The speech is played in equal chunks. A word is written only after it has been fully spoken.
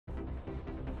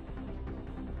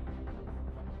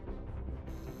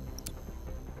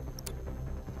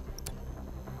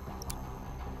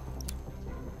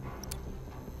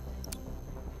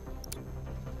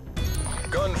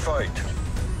fight.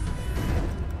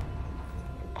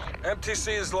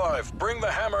 MTC is live. Bring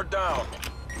the hammer down.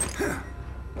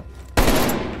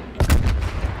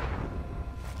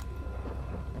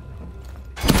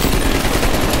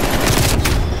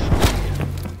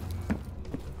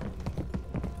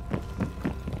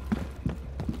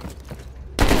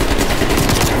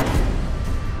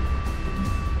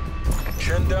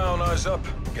 Chin down, eyes up.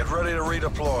 Get ready to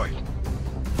redeploy.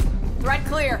 Threat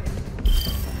clear.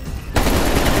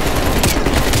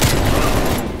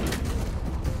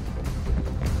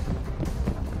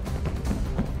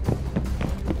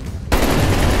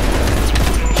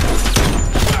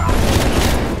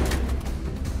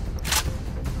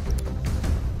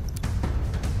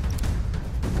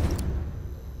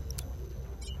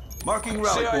 Marking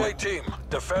rally CIA point. team,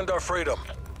 defend our freedom.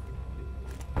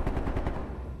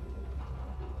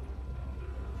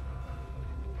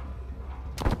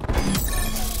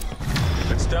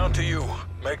 It's down to you.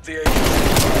 Make the agency.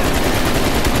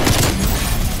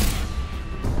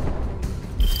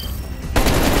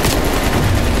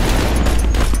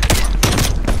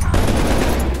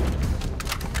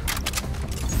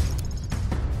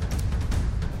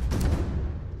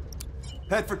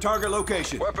 Head for target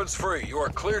location. Weapons free. You are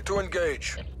clear to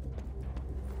engage.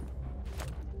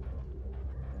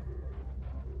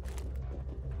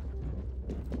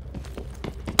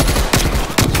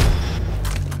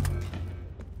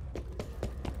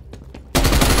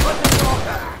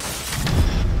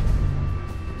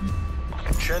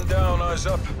 Chin down, eyes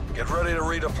up. Get ready to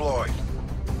redeploy.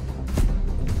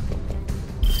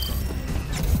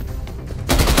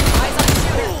 Eyes on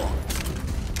shooter.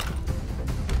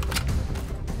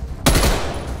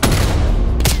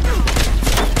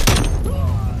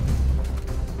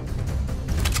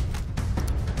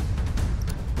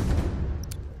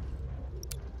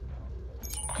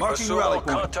 Marking rally Asumo,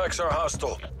 point. contacts are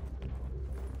hostile.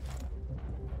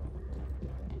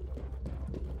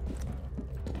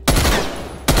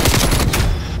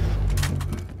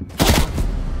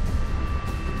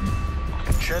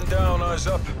 Chin down, eyes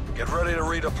up. Get ready to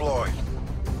redeploy.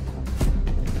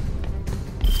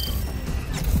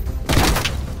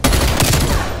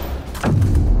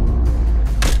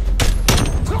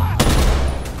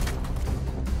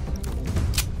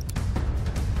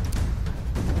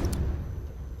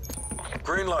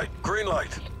 Green light, green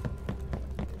light.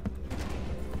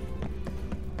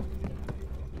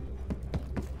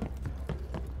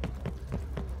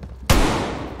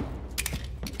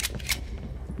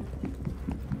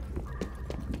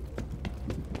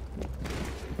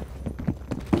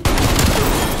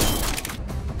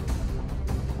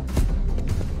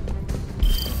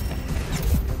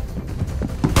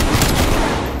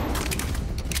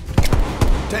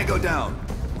 Tango down.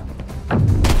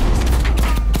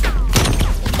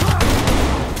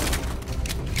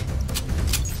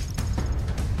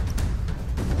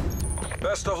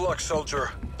 Best of luck,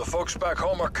 soldier. The folks back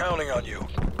home are counting on you.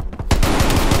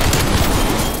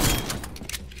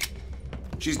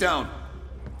 She's down.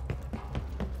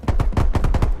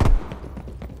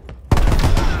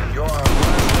 You are our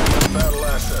last battle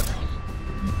asset.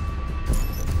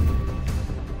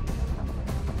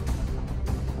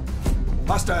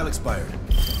 Hostile expired.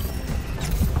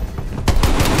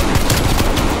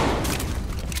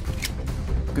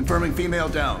 Confirming female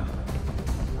down.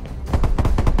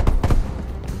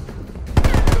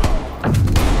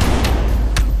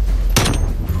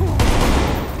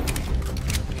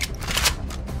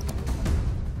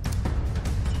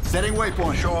 Setting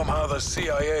waypoint. Show them how the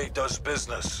CIA does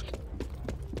business.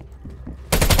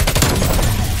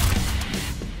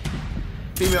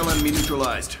 Female enemy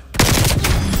neutralized.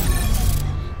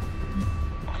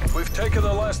 We've taken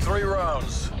the last 3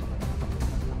 rounds.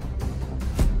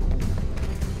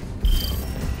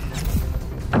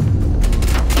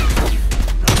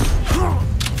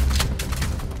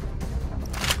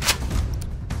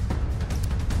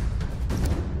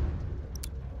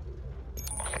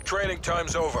 Training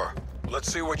time's over.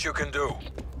 Let's see what you can do.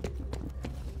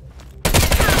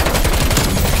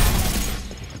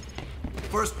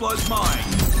 First blood's mine.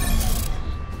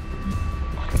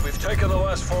 We've taken the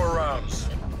last 4 rounds.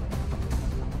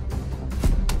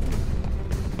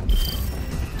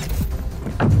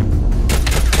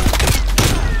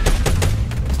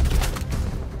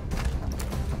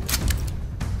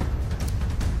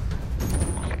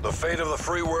 The fate of the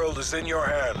free world is in your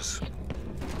hands.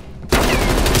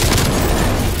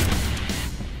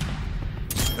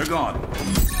 They're gone.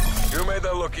 You made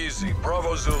that look easy.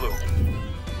 Bravo, Zulu.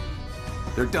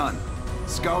 They're done.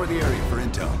 Scour the area for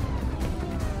intel.